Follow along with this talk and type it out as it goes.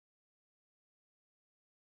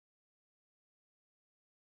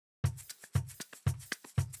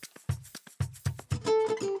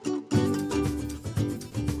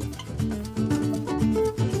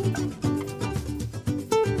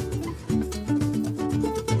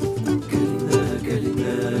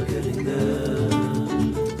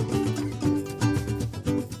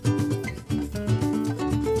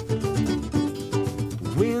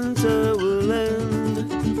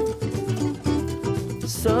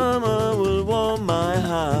Summer will warm my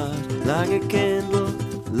heart like a candle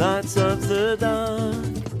lights up the dark.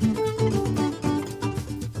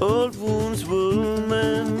 Old wounds will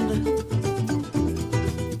mend.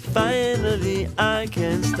 Finally I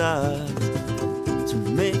can start to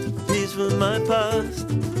make peace with my past.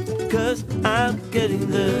 'Cause I'm getting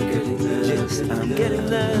there, yes, I'm getting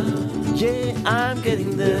there. Yeah, I'm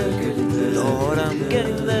getting there, Lord, I'm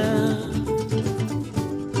getting there.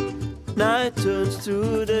 Night turns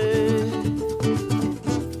to day,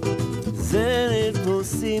 then it will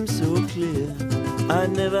seem so clear I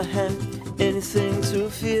never had anything to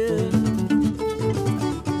fear.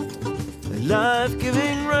 A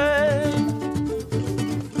life-giving rain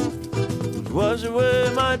wash away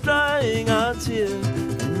my drying out tear,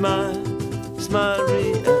 and my smile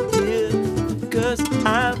reappear. 'Cause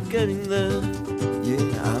I'm getting there,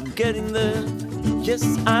 yeah, I'm getting there. Yes,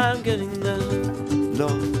 I'm getting there,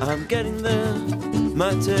 Lord, I'm getting there.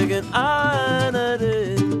 Might take an hour and a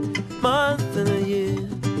day, month and a year,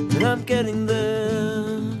 but I'm getting there.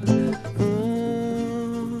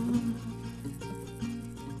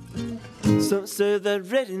 Some say that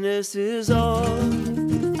readiness is all.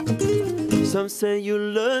 Some say you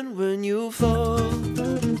learn when you fall.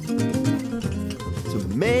 So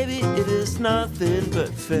maybe it is nothing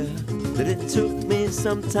but fair that it took me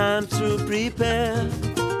some time to prepare.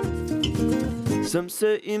 Some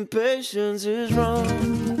say impatience is wrong.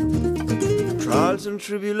 Trials and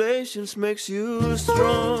tribulations makes you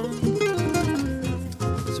strong.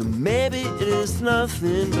 So maybe it is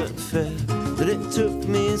nothing but fair that it took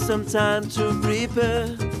me some time to prepare.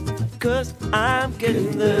 'Cause I'm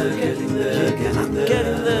getting there, I'm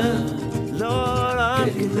getting there. Lord, I'm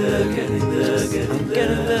getting there, I'm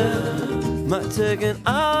getting there. Might take an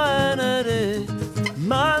hour and a day,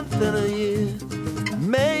 month and a year,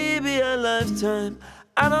 maybe a lifetime.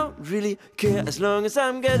 I don't really care as long as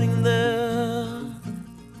I'm getting there.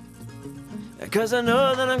 'Cause I know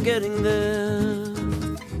that I'm getting there.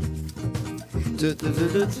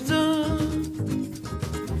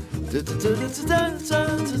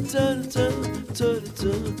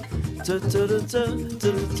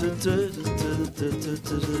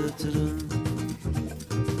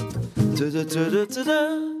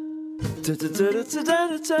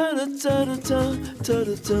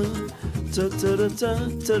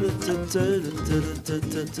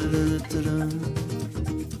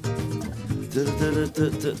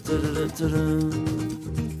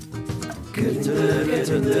 Getting there,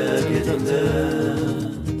 getting there, getting there.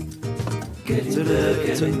 Getting there,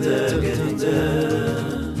 getting there, getting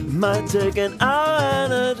there. Might take an hour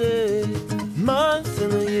and a day, month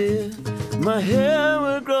and a year. My hair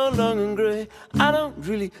will grow long and grey. I don't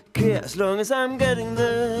really care as long as I'm getting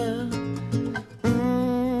there.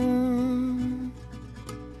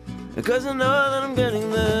 Because I know that I'm getting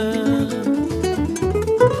there.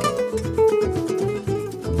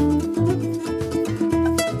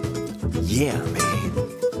 Yeah, man.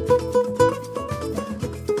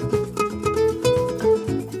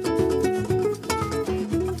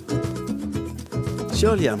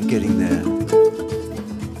 Surely I'm getting there.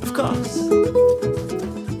 Of course.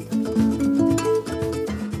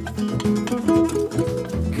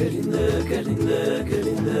 Getting there, getting there,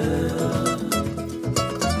 getting there.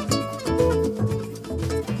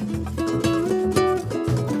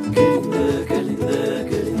 Getting there, getting there,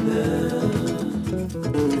 getting there.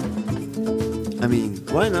 I mean,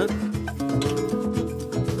 why not?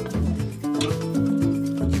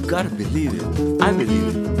 You gotta believe it. I believe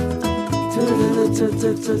it.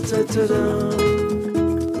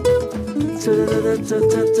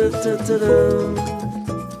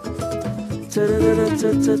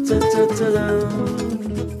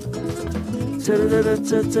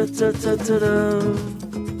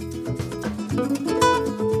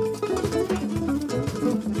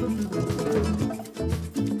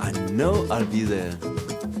 I know I'll be there.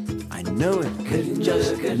 I know it.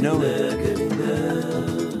 Just know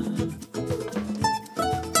it.